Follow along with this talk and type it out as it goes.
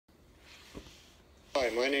Hi,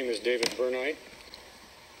 my name is David Burnite.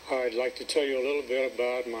 I'd like to tell you a little bit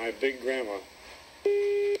about my big grandma.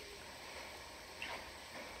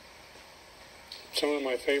 Some of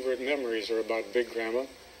my favorite memories are about big grandma.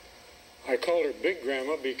 I called her big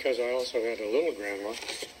grandma because I also had a little grandma.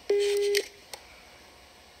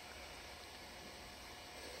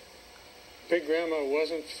 Big grandma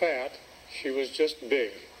wasn't fat, she was just big.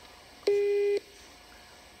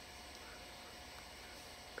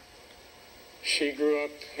 She grew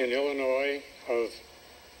up in Illinois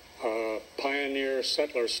of pioneer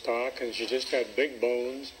settler stock, and she just had big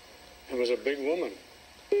bones and was a big woman.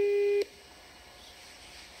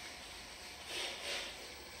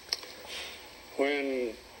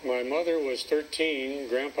 When my mother was 13,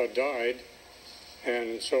 Grandpa died,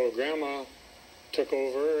 and so Grandma took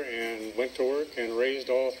over and went to work and raised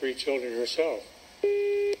all 3 children herself.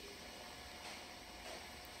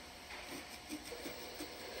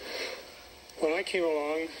 When I came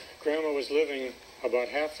along, Grandma was living about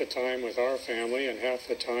half the time with our family and half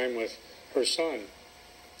the time with her son.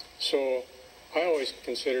 So I always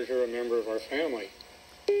considered her a member of our family.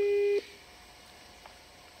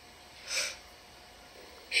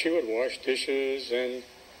 She would wash dishes and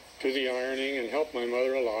do the ironing and help my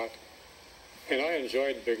mother a lot. And I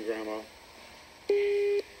enjoyed Big Grandma.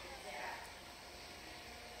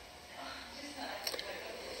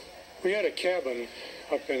 We had a cabin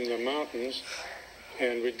up in the mountains,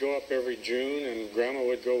 and we'd go up every June, and Grandma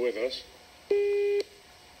would go with us.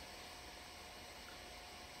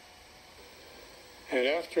 And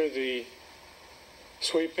after the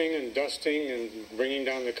sweeping and dusting and bringing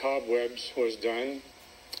down the cobwebs was done,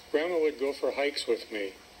 Grandma would go for hikes with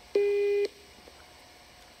me.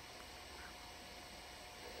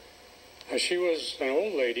 Now, she was an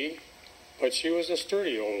old lady, but she was a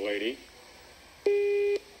sturdy old lady.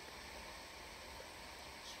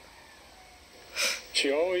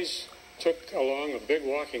 She always took along a big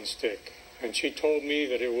walking stick, and she told me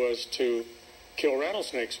that it was to kill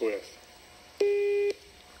rattlesnakes with.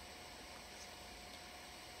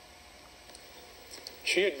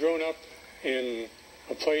 She had grown up in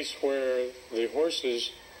a place where the horses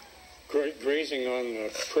grazing on the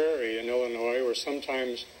prairie in Illinois were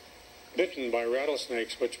sometimes bitten by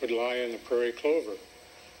rattlesnakes, which would lie in the prairie clover.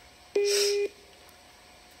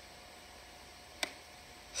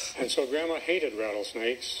 And so Grandma hated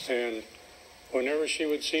rattlesnakes, and whenever she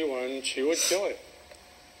would see one, she would kill it.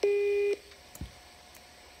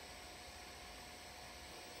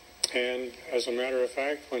 And as a matter of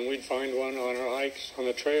fact, when we'd find one on our hikes on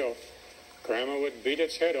the trail, Grandma would beat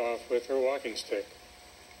its head off with her walking stick.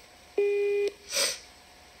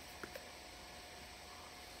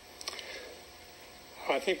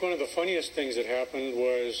 I think one of the funniest things that happened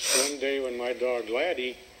was one day when my dog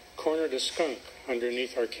Laddie cornered a skunk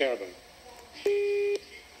underneath our cabin.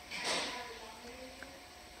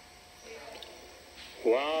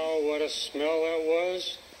 Wow, what a smell that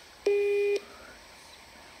was.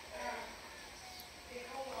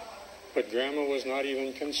 But Grandma was not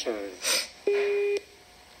even concerned.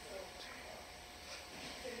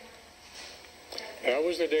 That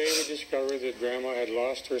was the day we discovered that Grandma had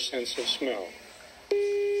lost her sense of smell.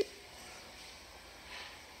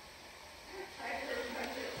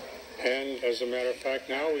 And as a matter of fact,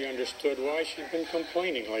 now we understood why she'd been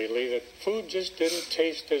complaining lately that food just didn't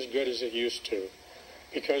taste as good as it used to.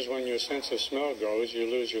 Because when your sense of smell goes, you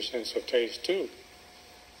lose your sense of taste too.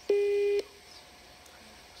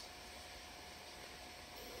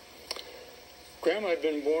 Grandma had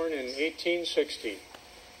been born in 1860,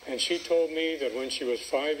 and she told me that when she was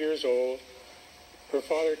 5 years old, her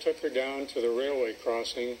father took her down to the railway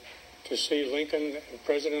crossing to see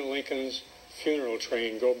President Lincoln's funeral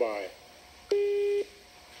train go by.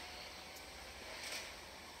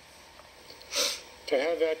 To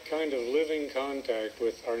have that kind of living contact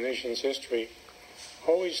with our nation's history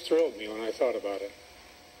always thrilled me when I thought about it.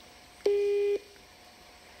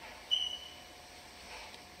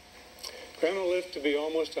 Grandma lived to be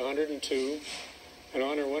almost 102, and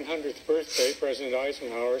on her 100th birthday, President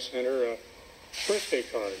Eisenhower sent her a birthday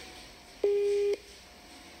card.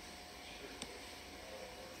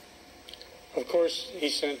 Of course, he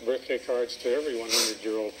sent birthday cards to every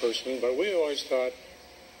 100-year-old person, but we always thought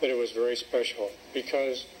that it was very special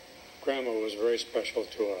because Grandma was very special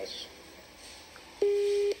to us.